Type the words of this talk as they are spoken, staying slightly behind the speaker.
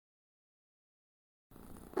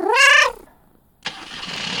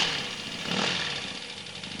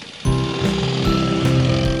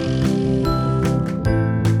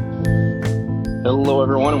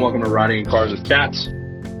and welcome to Riding in Cars with Cats.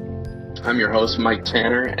 I'm your host, Mike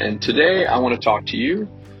Tanner, and today I want to talk to you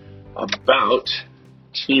about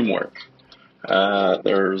teamwork. As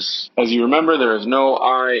you remember, there is no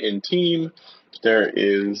I in team. There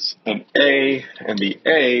is an A, and the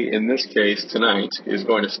A in this case tonight is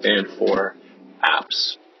going to stand for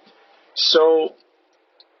apps. So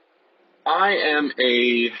I am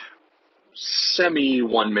a semi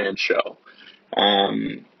one-man show.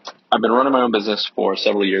 I've been running my own business for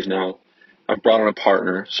several years now. I've brought on a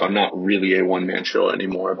partner, so I'm not really a one-man show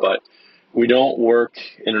anymore, but we don't work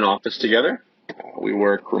in an office together. We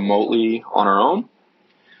work remotely on our own,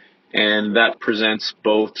 and that presents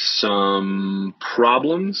both some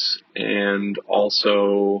problems and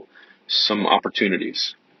also some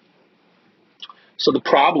opportunities. So the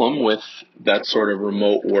problem with that sort of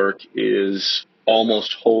remote work is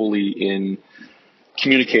almost wholly in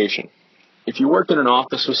communication. If you work in an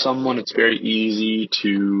office with someone, it's very easy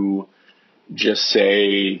to just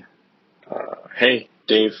say, hey,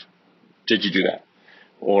 Dave, did you do that?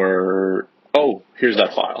 Or, oh, here's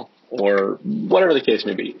that file. Or whatever the case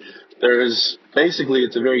may be. It's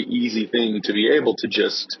a very easy thing to be able to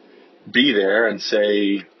just be there and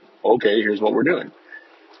say, okay, here's what we're doing.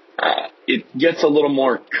 It gets a little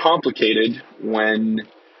more complicated when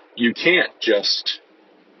you can't just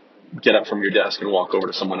get up from your desk and walk over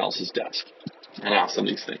to someone else's desk and ask them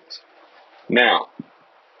these things. Now,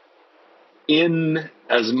 in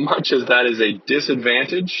as much as that is a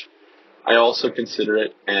disadvantage, I also consider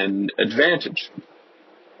it an advantage.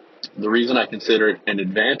 The reason I consider it an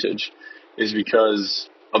advantage is because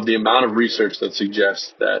of the amount of research that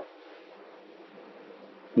suggests that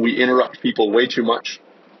we interrupt people way too much,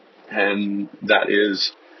 and that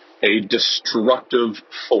is a destructive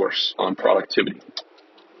force on productivity.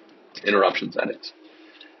 Interruptions, that is.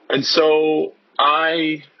 And so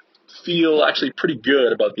I feel actually pretty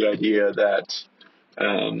good about the idea that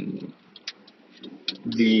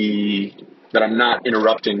that I'm not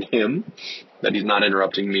interrupting him, that he's not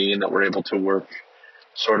interrupting me, and that we're able to work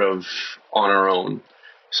sort of on our own.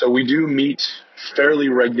 So we do meet fairly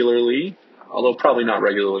regularly, although probably not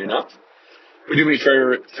regularly enough. We do meet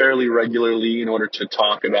fairly regularly in order to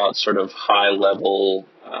talk about sort of high-level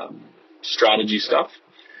strategy stuff.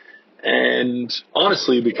 And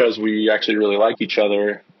honestly, because we actually really like each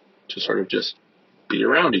other, to sort of just be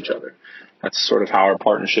around each other. That's sort of how our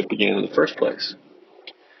partnership began in the first place.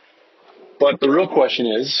 But the real question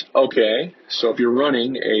is, okay, so if you're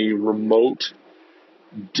running a remote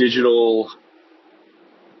digital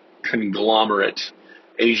conglomerate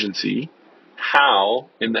agency, how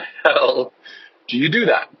in the hell do you do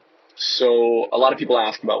that? So a lot of people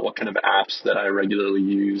ask about what kind of apps that I regularly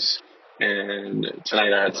use. And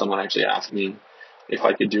tonight I had someone actually ask me if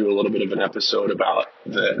I could do a little bit of an episode about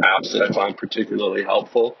the apps that I find particularly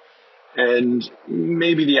helpful and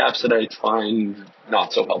maybe the apps that I find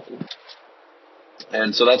not so helpful.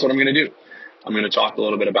 And so that's what I'm going to do. I'm going to talk a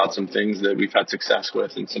little bit about some things that we've had success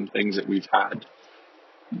with and some things that we've had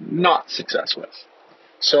not success with.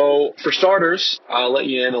 So for starters, I'll let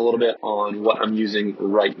you in a little bit on what I'm using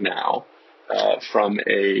right now from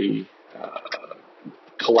a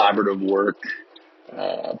collaborative work,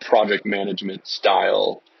 project management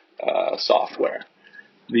style software.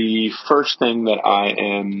 The first thing that I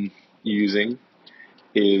am using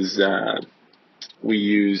is we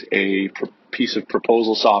use a piece of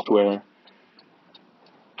proposal software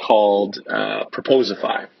called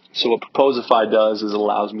Proposify. So what Proposify does is it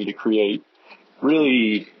allows me to create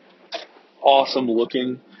really awesome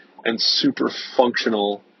looking and super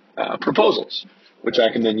functional proposals, which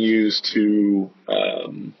I can then use to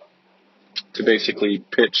basically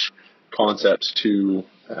pitch concepts to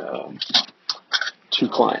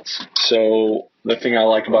clients. So the thing I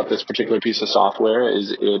like about this particular piece of software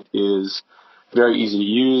is it is very easy to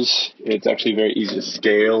use. It's actually very easy to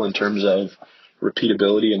scale in terms of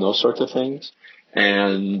repeatability and those sorts of things.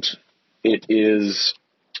 And it is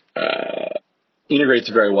integrates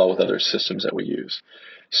very well with other systems that we use.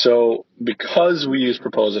 So because we use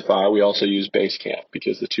Proposify, we also use Basecamp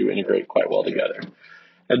because the two integrate quite well together.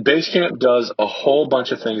 And Basecamp does a whole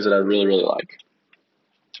bunch of things that I really, really like.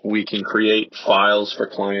 We can create files for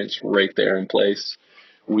clients right there in place.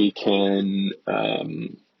 We can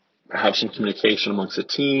have some communication amongst the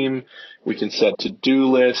team. We can set to-do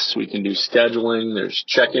lists. We can do scheduling. There's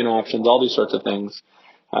check-in options, all these sorts of things.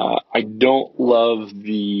 I don't love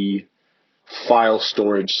the file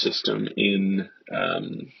storage system in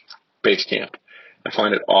Basecamp. I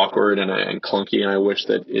find it awkward and clunky, and I wish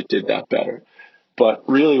that it did that better. But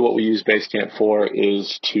really what we use Basecamp for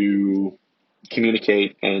is to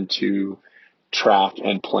communicate and to track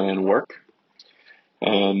and plan work.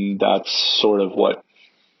 And that's sort of what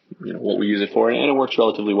we use it for, and it works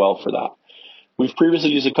relatively well for that. We've previously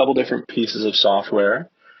used a couple different pieces of software,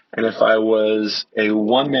 and if I was a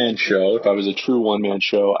one-man show, if I was a true one-man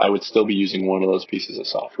show, I would still be using one of those pieces of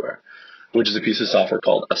software, which is a piece of software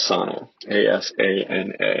called Asana,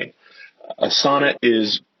 Asana. Asana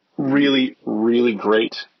is really, really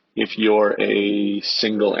great if you're a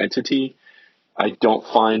single entity. I don't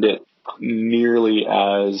find it nearly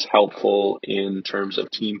as helpful in terms of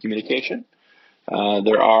team communication.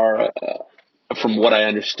 There are, from what I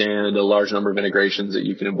understand, a large number of integrations that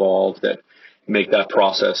you can involve that make that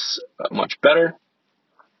process much better,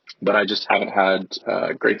 but I just haven't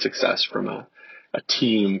had great success from a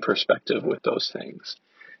team perspective with those things.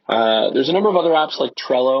 There's a number of other apps like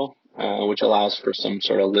Trello, which allows for some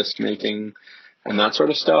sort of list making and that sort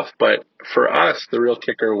of stuff. But for us, the real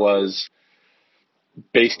kicker was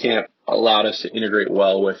Basecamp allowed us to integrate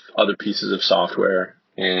well with other pieces of software,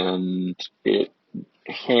 and it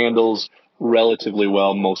handles relatively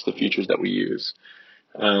well most of the features that we use.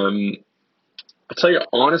 I'll tell you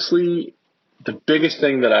honestly, the biggest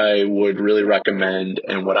thing that I would really recommend,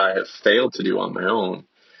 and what I have failed to do on my own,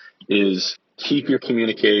 is keep your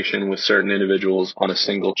communication with certain individuals on a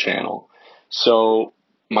single channel. So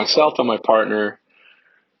myself and my partner,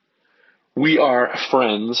 we are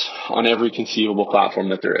friends on every conceivable platform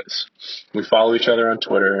that there is. We follow each other on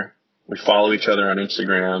Twitter. We follow each other on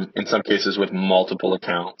Instagram, in some cases with multiple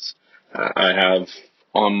accounts. I have,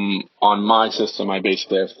 on my system, I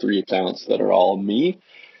basically have 3 accounts that are all me,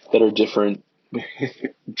 that are different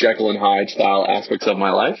Jekyll and Hyde style aspects of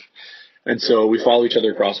my life. And so we follow each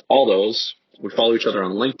other across all those. We follow each other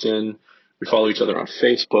on LinkedIn. We follow each other on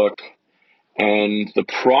Facebook. And the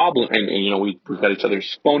problem, and we've got each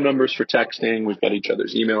other's phone numbers for texting. We've got each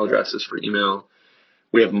other's email addresses for email.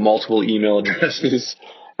 We have multiple email addresses.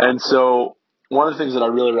 And so one of the things that I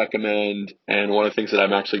really recommend, and one of the things that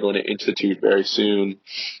I'm actually going to institute very soon,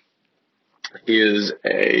 is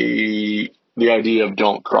the idea of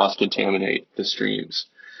don't cross-contaminate the streams.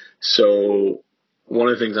 So one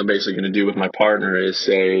of the things I'm basically going to do with my partner is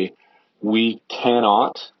say, we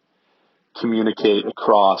cannot communicate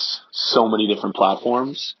across so many different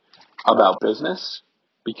platforms about business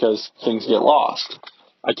because things get lost.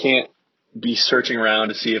 I can't be searching around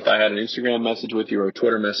to see if I had an Instagram message with you or a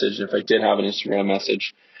Twitter message. And if I did have an Instagram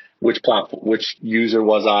message, which user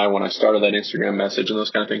was I when I started that Instagram message, and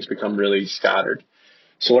those kind of things become really scattered.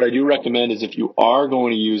 So what I do recommend is if you are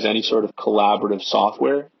going to use any sort of collaborative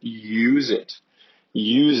software, use it.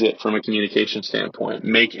 Use it from a communication standpoint.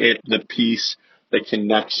 Make it the piece that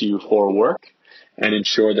connects you for work, and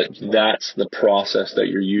ensure that that's the process that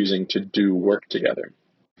you're using to do work together.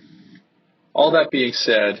 All that being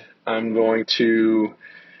said, I'm going to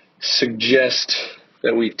suggest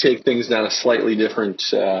that we take things down a slightly different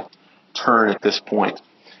turn at this point,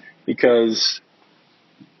 because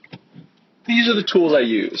these are the tools I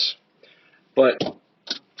use. But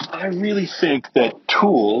I really think that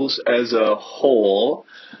tools as a whole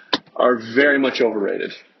are very much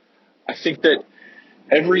overrated. I think that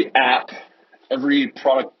every app, every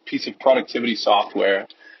piece of productivity software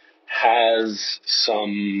has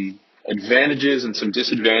some advantages and some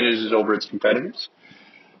disadvantages over its competitors.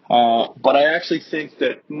 But I actually think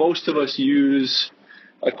that most of us use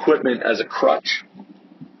equipment as a crutch.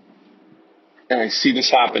 And I see this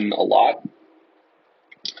happen a lot.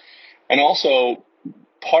 And also,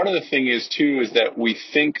 part of the thing is that we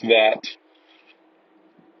think that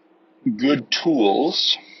good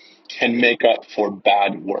tools can make up for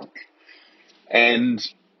bad work. And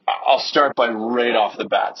I'll start by right off the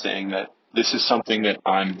bat saying that this is something that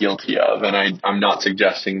I'm guilty of, and I'm not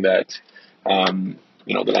suggesting that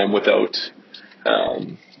that I'm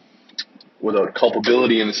without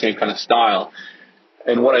culpability in the same kind of style.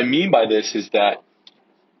 And what I mean by this is that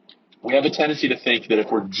we have a tendency to think that if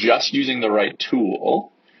we're just using the right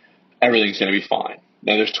tool, everything's going to be fine.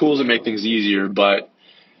 Now, there's tools that make things easier, but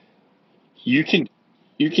you can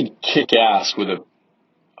kick ass with a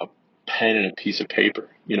pen and a piece of paper.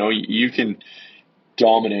 You can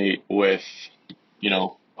dominate with,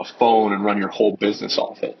 a phone and run your whole business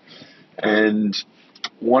off it. And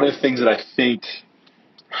one of the things that I think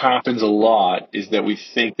happens a lot is that we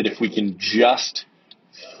think that if we can just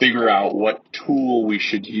figure out what tool we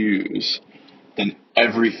should use, then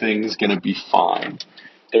everything's going to be fine.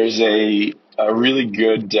 There's a really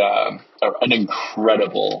good, an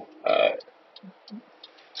incredible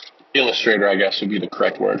illustrator, I guess would be the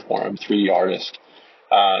correct word for him, 3D artist.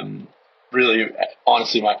 Really,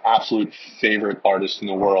 honestly, my absolute favorite artist in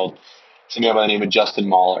the world is a man by the name of Justin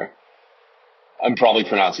Mahler. I'm probably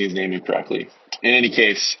pronouncing his name incorrectly. In any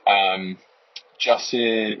case,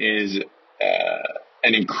 Justin is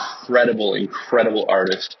an incredible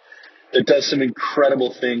artist that does some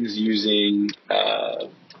incredible things using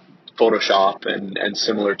Photoshop and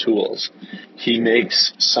similar tools. He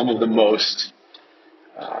makes some of the most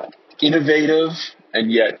innovative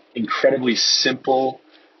and yet incredibly simple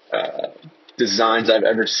designs I've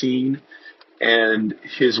ever seen. And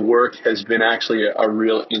his work has been actually a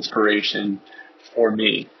real inspiration for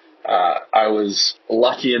me. I was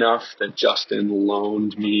lucky enough that Justin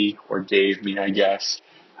loaned me, or gave me, I guess,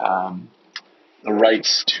 the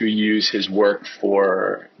rights to use his work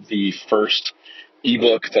for the first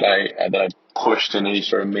ebook that I pushed in any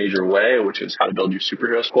sort of major way, which is How to Build Your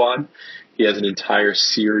Superhero Squad. He has an entire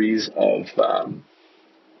series of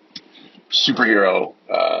superhero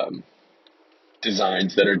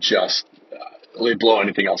designs that are just they blow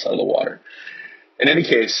anything else out of the water. In any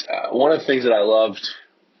case, one of the things that I loved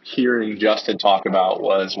hearing Justin talk about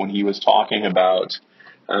was when he was talking about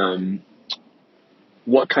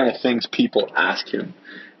what kind of things people ask him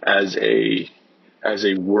as a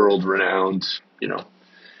world-renowned,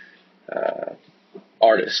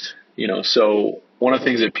 artist. So one of the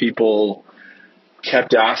things that people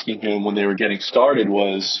kept asking him when they were getting started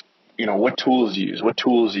was, what tools do you use? What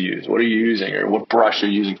tools do you use? What are you using? Or what brush are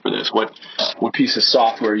you using for this? What piece of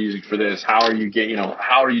software are you using for this? How are you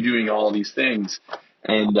how are you doing all of these things?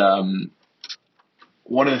 And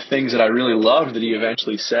one of the things that I really loved that he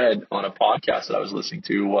eventually said on a podcast that I was listening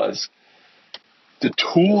to was, the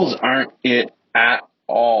tools aren't it at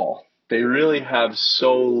all. They really have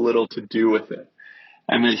so little to do with it.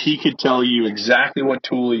 And that he could tell you exactly what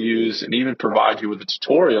tool he used and even provide you with a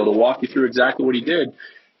tutorial to walk you through exactly what he did.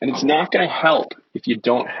 And it's not going to help if you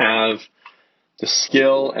don't have the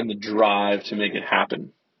skill and the drive to make it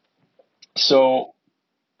happen. So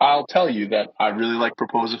I'll tell you that I really like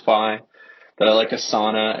Proposify, that I like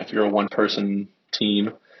Asana if you're a one-person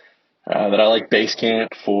team, that I like Basecamp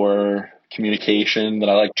for communication, that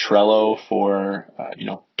I like Trello for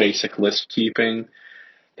basic list keeping,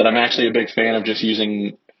 that I'm actually a big fan of just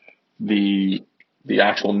using the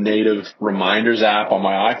actual native reminders app on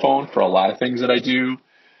my iPhone for a lot of things that I do,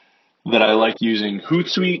 that I like using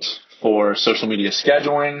Hootsuite for social media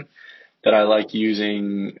scheduling, that I like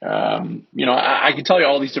using, I can tell you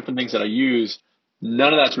all these different things that I use.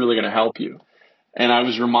 None of that's really going to help you. And I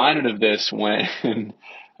was reminded of this when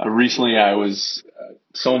recently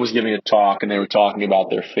someone was giving a talk and they were talking about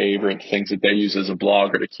their favorite things that they use as a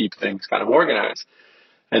blogger to keep things kind of organized.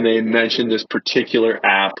 And they mentioned this particular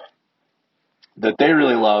app that they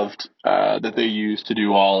really loved, that they use to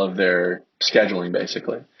do all of their scheduling,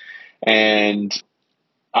 basically. And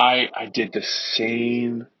I did the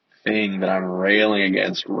same thing that I'm railing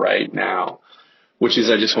against right now, which is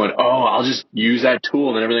I just went, I'll just use that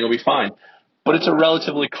tool and everything will be fine. But it's a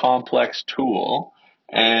relatively complex tool,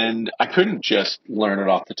 and I couldn't just learn it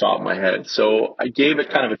off the top of my head. So I gave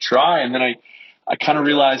it kind of a try, and then I kind of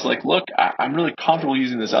realized, look, I'm really comfortable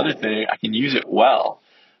using this other thing. I can use it well.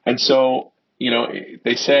 And so,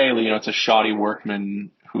 they say, it's a shoddy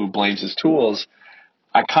workman who blames his tools.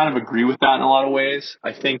 I kind of agree with that in a lot of ways.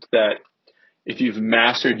 I think that if you've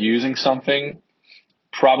mastered using something,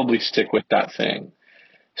 probably stick with that thing.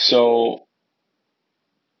 So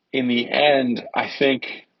in the end, I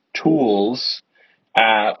think tools,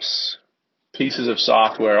 apps, pieces of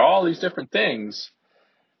software, all these different things,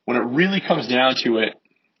 when it really comes down to it,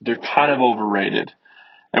 they're kind of overrated.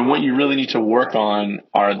 And what you really need to work on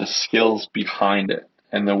are the skills behind it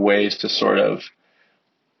and the ways to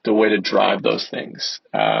drive those things.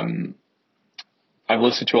 I've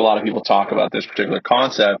listened to a lot of people talk about this particular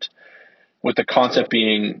concept, with the concept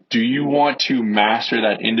being, do you want to master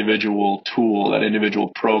that individual tool, that individual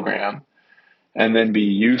program, and then be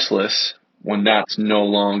useless when that's no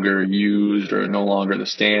longer used or no longer the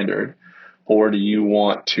standard? Or do you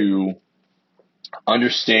want to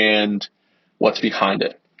understand what's behind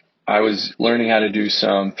it? I was learning how to do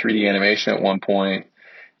some 3D animation at one point,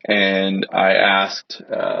 and I asked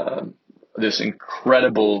this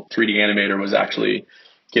incredible 3D animator was actually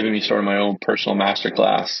giving me sort of my own personal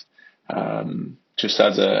masterclass, just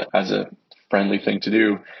as a friendly thing to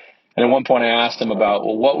do. And at one point I asked him about,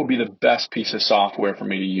 what would be the best piece of software for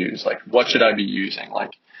me to use? Like, what should I be using?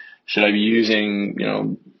 Like, should I be using,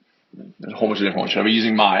 a whole bunch of different ones? Should I be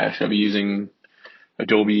using Maya? Should I be using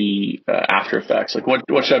Adobe After Effects? Like,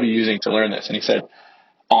 what should I be using to learn this? And he said,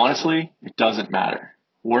 honestly, it doesn't matter.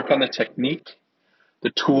 Work on the technique.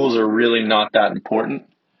 The tools are really not that important.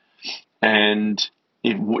 And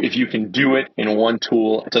if you can do it in one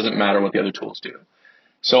tool, it doesn't matter what the other tools do.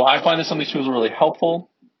 So I find that some of these tools are really helpful,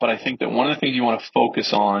 but I think that one of the things you want to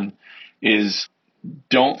focus on is,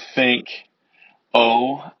 don't think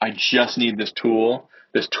oh, I just need this tool.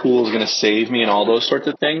 This tool is going to save me and all those sorts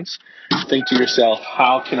of things. Think to yourself,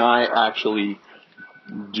 how can I actually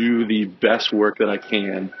do the best work that I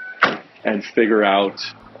can and figure out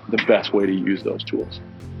the best way to use those tools.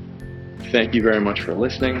 Thank you very much for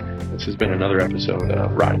listening. This has been another episode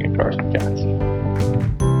of Riding in Cars with Cats.